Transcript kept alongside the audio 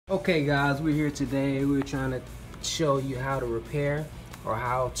Okay guys, we're here today. We're trying to show you how to repair or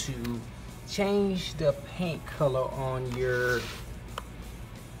how to change the paint color on your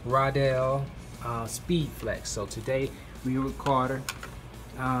riddelle Speedflex. So today we with Carter.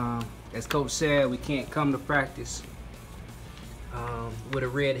 As coach said, we can't come to practice with a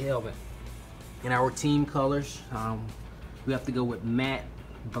red helmet. In our team colors, we have to go with matte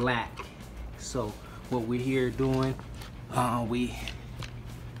black. So what we're here doing,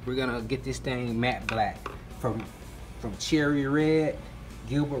 we're gonna get this thing matte black from cherry red,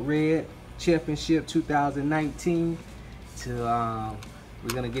 Gilbert red, championship 2019 to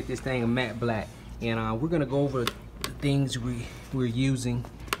we're gonna get this thing a matte black, and we're gonna go over the things we're using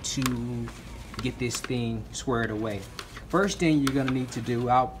to get this thing squared away. First thing you're gonna need to do,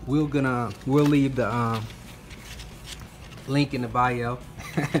 we'll leave the link in the bio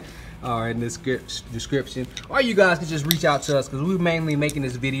or in the description, or you guys can just reach out to us because we're mainly making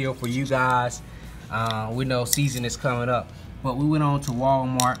this video for you guys. We know season is coming up, but we went on to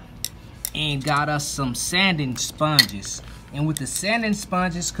Walmart and got us some sanding sponges. And with the sanding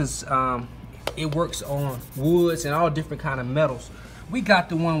sponges, because it works on woods and all different kind of metals, we got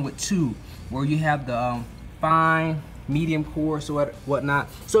the one with two, where you have the fine, medium coarse, or whatnot,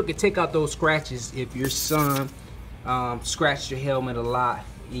 so it can take out those scratches if your son scratched your helmet a lot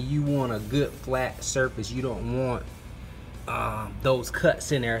and you want a good flat surface. You don't want those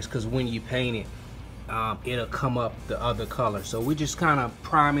cuts in there, because when you paint it, it'll come up the other color. So we're just kind of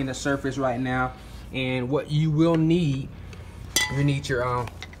priming the surface right now. And what you will need, you need your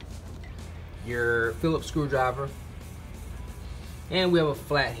Phillips screwdriver, and we have a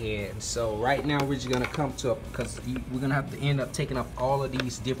flathead. So right now we're just gonna come to, because we're gonna have to end up taking off all of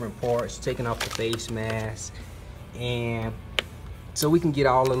these different parts, taking off the face mask, and so we can get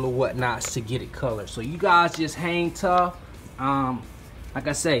all the little whatnots to get it colored. So you guys just hang tough. Like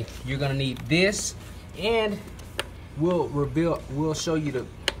I say, you're gonna need this, and we'll show you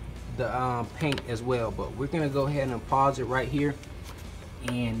the paint as well. But we're gonna go ahead and pause it right here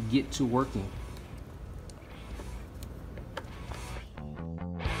and get to working.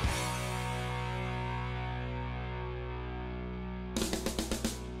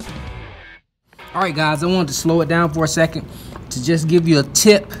 All right guys, I wanted to slow it down for a second to just give you a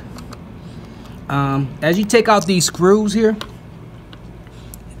tip. As you take out these screws here,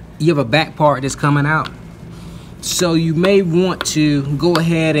 you have a back part that's coming out. So you may want to go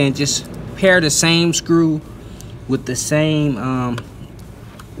ahead and just pair the same screw with the same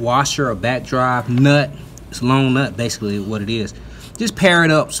washer or back drive nut. It's a long nut, basically what it is. Just pair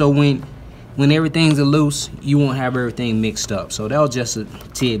it up so when everything's loose, you won't have everything mixed up. So that was just a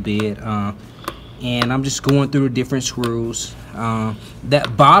tidbit. And I'm just going through the different screws.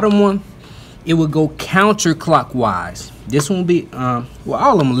 That bottom one, it will go counterclockwise. This one will be, well,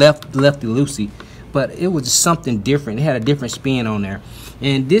 all of them lefty loosey, but it was just something different. It had a different spin on there.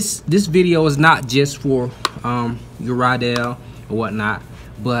 And this video is not just for your riddelle or whatnot,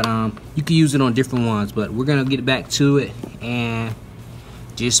 but you can use it on different ones. But we're gonna get back to it, and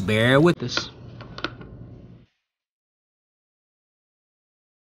just bear with us.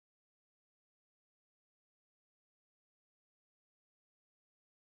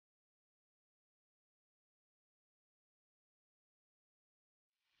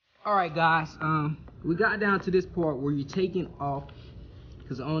 All right guys, we got down to this part where you're taking off,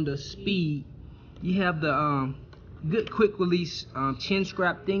 because on the Speed you have the good quick release chin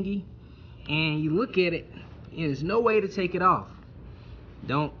strap thingy, and you look at it and there's no way to take it off.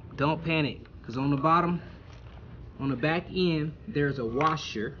 Don't panic, because on the bottom, on the back end, there's a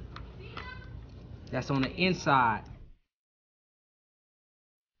washer that's on the inside.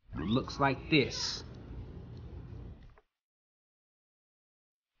 It looks like this.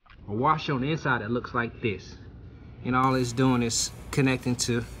 A washer on the inside that looks like this, and all it's doing is connecting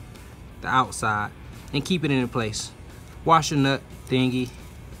to the outside and keep it in place. Washer nut thingy,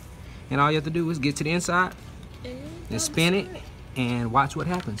 and all you have to do is get to the inside and spin it and watch what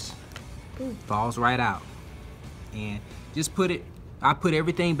happens. Falls right out. And just I put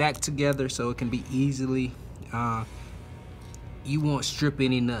everything back together so it can be easily, you won't strip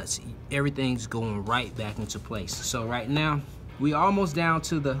any nuts. Everything's going right back into place. So right now we almost down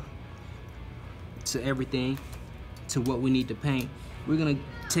to everything, to what we need to paint. We're gonna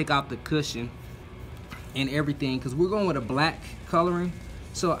take out the cushion and everything, because we're going with a black coloring.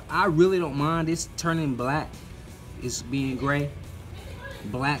 So I really don't mind this turning black. It's being gray,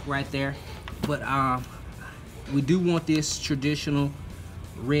 black right there. But we do want this traditional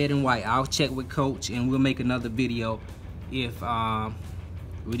red and white. I'll check with Coach and we'll make another video if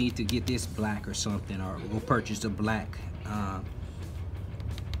we need to get this black or something, or we'll purchase the black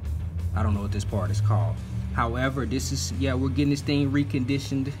I don't know what this part is called. However, this is, yeah, we're getting this thing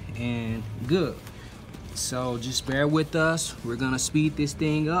reconditioned and good. So just bear with us. We're gonna speed this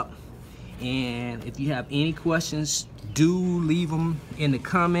thing up. And if you have any questions, do leave them in the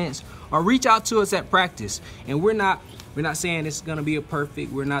comments or reach out to us at practice. And we're not saying it's gonna be a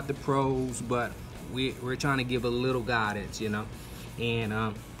perfect, we're not the pros, but we're trying to give a little guidance, you know.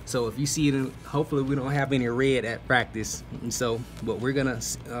 And so if you see it, hopefully we don't have any red at practice. And so, but we're gonna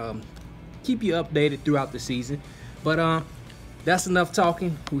keep you updated throughout the season. But that's enough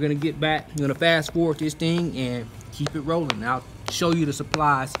talking. We're gonna get back. We're gonna fast forward this thing and keep it rolling. I'll show you the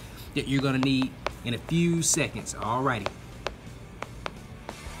supplies that you're gonna need in a few seconds. Alrighty.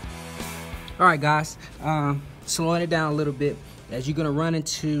 Alright guys, slowing it down a little bit, as you're gonna run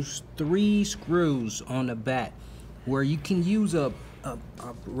into 3 screws on the back where you can use a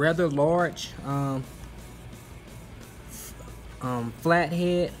rather large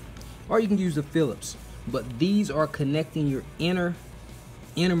flathead, or you can use the Phillips, but these are connecting your inner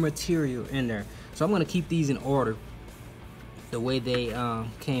material in there. So I'm gonna keep these in order the way they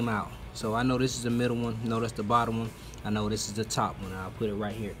came out. So I know this is the middle one, I know that's the bottom one, I know this is the top one. I'll put it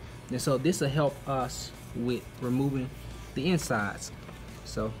right here. And so this will help us with removing the insides.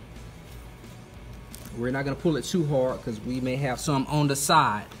 So we're not gonna pull it too hard because we may have some on the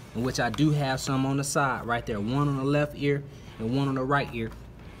side, in which I do have some on the side right there, one on the left ear and one on the right ear,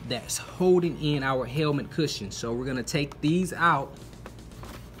 that's holding in our helmet cushion. So we're gonna take these out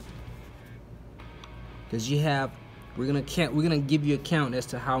because we're gonna give you a count as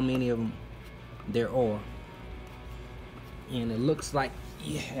to how many of them there are, and it looks like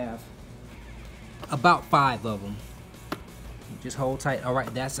you have about 5 of them. Just hold tight. All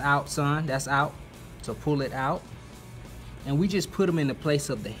right, that's out, son. That's out. So pull it out, and we just put them in the place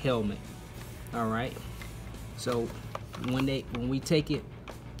of the helmet. All right. So when we take it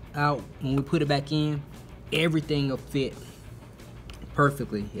out, when we put it back in, everything will fit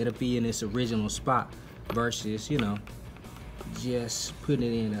perfectly. It'll be in its original spot versus, you know, just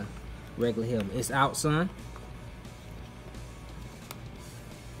putting it in a regular helmet. It's out, son.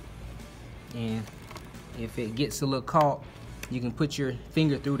 And if it gets a little caught, you can put your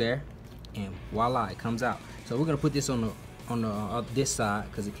finger through there and voila, it comes out. So we're gonna put this on the this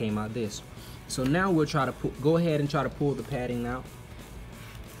side because it came out this. So now we'll try to go ahead and try to pull the padding out.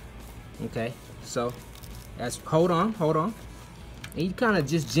 Okay, so that's hold on, and you kind of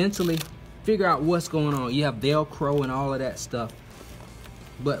just gently figure out what's going on. You have Velcro and all of that stuff,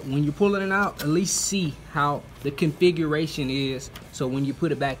 but when you're pulling it out, at least see how the configuration is, so when you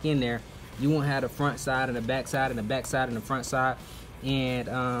put it back in there, you won't have the front side and the back side and the back side and the front side. And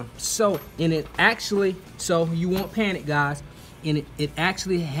so you won't panic, guys, and it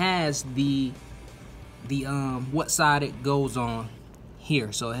actually has the what side it goes on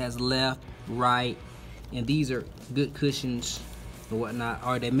here. So it has left, right, and these are good cushions or whatnot,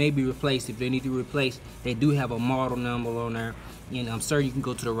 or they may be replaced. If they need to be replaced, they do have a model number on there, and I'm sure you can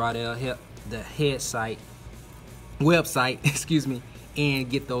go to the Riddelle website excuse me, and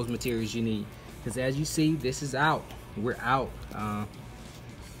get those materials you need, because as you see, this is out. We're out.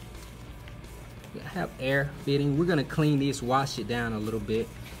 We have air fitting. We're gonna clean this, wash it down a little bit,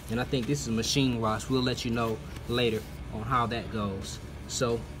 and I think this is machine wash. We'll let you know later on how that goes.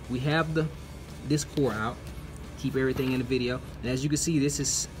 So we have this core out. Keep everything in the video, and as you can see, this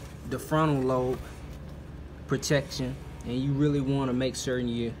is the frontal lobe protection, and you really want to make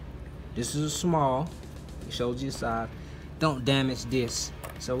certain this is a small, it shows you the size, don't damage this.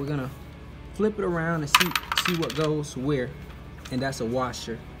 So we're gonna flip it around and see what goes where, and that's a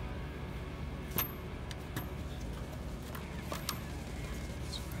washer.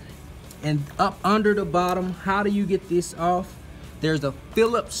 And up under the bottom, how do you get this off? There's a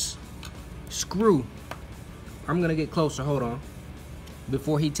Phillips screw. I'm gonna get closer, hold on,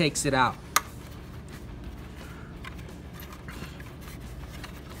 before he takes it out.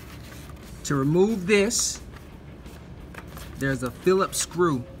 To remove this, there's a Phillips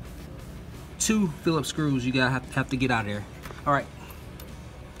screw. 2 Phillips screws you gotta have to get out of there. All right.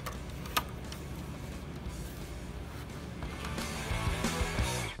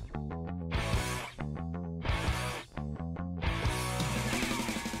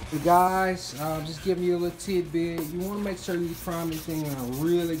 Hey guys, just giving you a little tidbit. You want to make sure you prime this thing out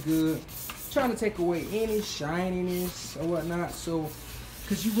really good. Trying to take away any shininess or whatnot. So,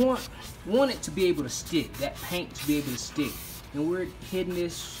 because you want it to be able to stick, that paint to be able to stick. And we're hitting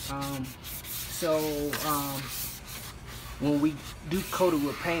this, when we do coat it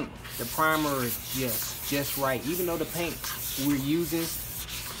with paint, the primer is just right. Even though the paint we're using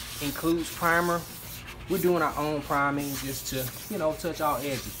includes primer, we're doing our own priming just to, you know, touch all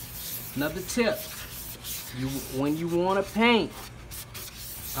edges. Another tip, when you want to paint,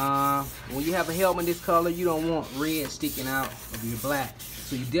 when you have a helmet this color, you don't want red sticking out of your black.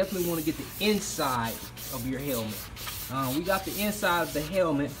 So you definitely want to get the inside of your helmet. We got the inside of the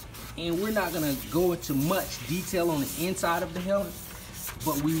helmet, and we're not gonna go into much detail on the inside of the helmet,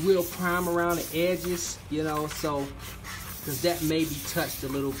 but we will prime around the edges, you know, so because that may be touched a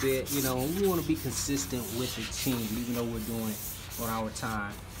little bit, you know. We want to be consistent with the team, even though we're doing it on our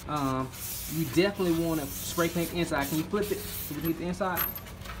time. You definitely want to spray paint the inside. Can you flip it so we can get the inside?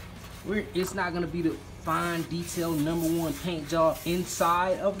 It's not going to be the fine detail #1 paint job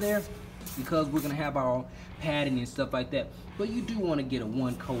inside of there, because we're going to have our padding and stuff like that. But you do want to get a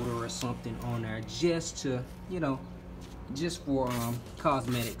 1-coater or something on there, just to, you know, just for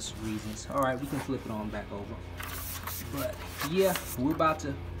cosmetics reasons. All right, we can flip it on back over. But yeah,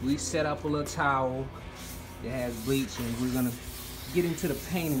 we set up a little towel that has bleach, and we're gonna get into the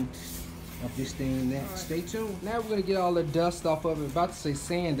painting of this thing. Now, stay tuned. Now we're gonna get all the dust off of it. About to say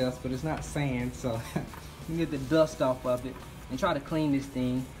sand dust, but it's not sand, so we get the dust off of it and try to clean this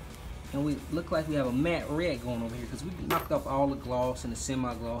thing. And we look like we have a matte red going over here, because we knocked off all the gloss and the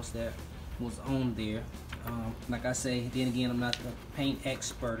semi-gloss that was on there. Like I say, then again, I'm not the paint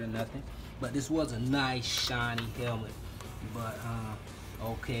expert or nothing, but this was a nice shiny helmet. But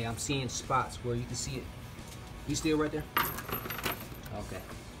okay, I'm seeing spots where you can see it. You still right there? Okay.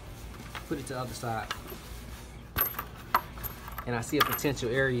 Put it to the other side. And I see a potential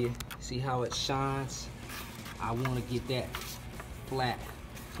area. See how it shines? I want to get that flat.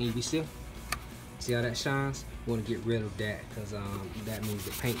 Can you be still? See how that shines? We want to get rid of that, because that means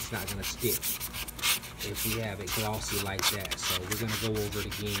the paint's not going to stick if we have it glossy like that. So we're going to go over it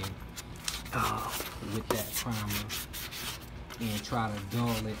again with that primer and try to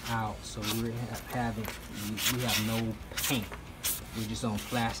dull it out, so we have no paint. We're just on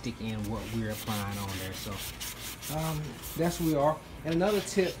plastic and what we're applying on there. So that's where we are. And another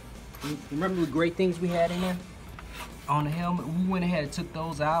tip, remember the great things we had in there on the helmet? We went ahead and took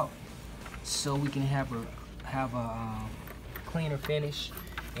those out so we can have a cleaner finish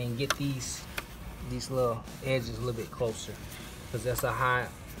and get these little edges a little bit closer, because that's a high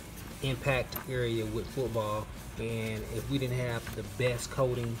impact area with football. And if we didn't have the best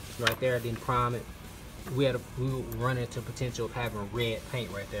coating right there, didn't prime it, we would run into potential of having red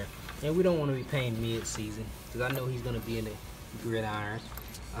paint right there. And we don't want to be painting mid-season, because I know he's going to be in the gridiron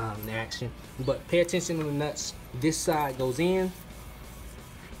action. But pay attention to the nuts. This side goes in,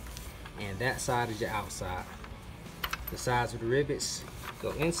 and that side is your outside. The sides of the rivets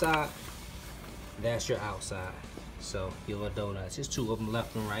go inside. That's your outside. So your little donuts. There's 2 of them,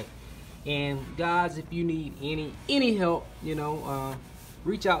 left and right. And guys, if you need any help, you know,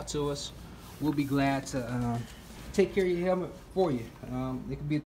 reach out to us. We'll be glad to take care of your helmet for you. It could be